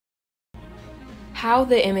How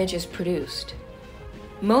the image is produced.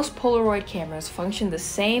 Most Polaroid cameras function the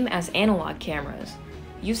same as analog cameras,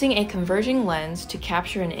 using a converging lens to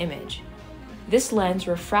capture an image. This lens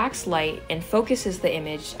refracts light and focuses the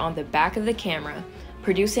image on the back of the camera,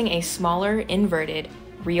 producing a smaller, inverted,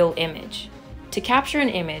 real image. To capture an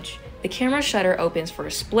image, the camera shutter opens for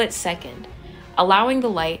a split second, allowing the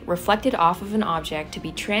light reflected off of an object to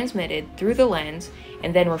be transmitted through the lens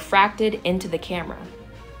and then refracted into the camera.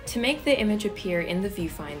 To make the image appear in the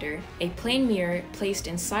viewfinder, a plane mirror placed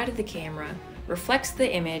inside of the camera reflects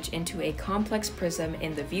the image into a complex prism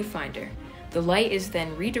in the viewfinder. The light is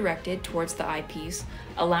then redirected towards the eyepiece,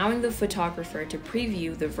 allowing the photographer to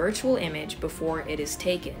preview the virtual image before it is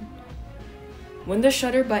taken. When the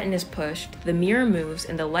shutter button is pushed, the mirror moves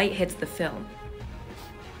and the light hits the film.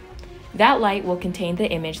 That light will contain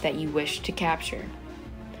the image that you wish to capture.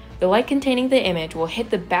 The light containing the image will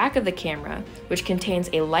hit the back of the camera, which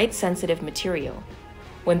contains a light-sensitive material.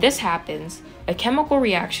 When this happens, a chemical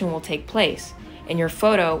reaction will take place, and your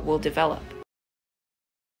photo will develop.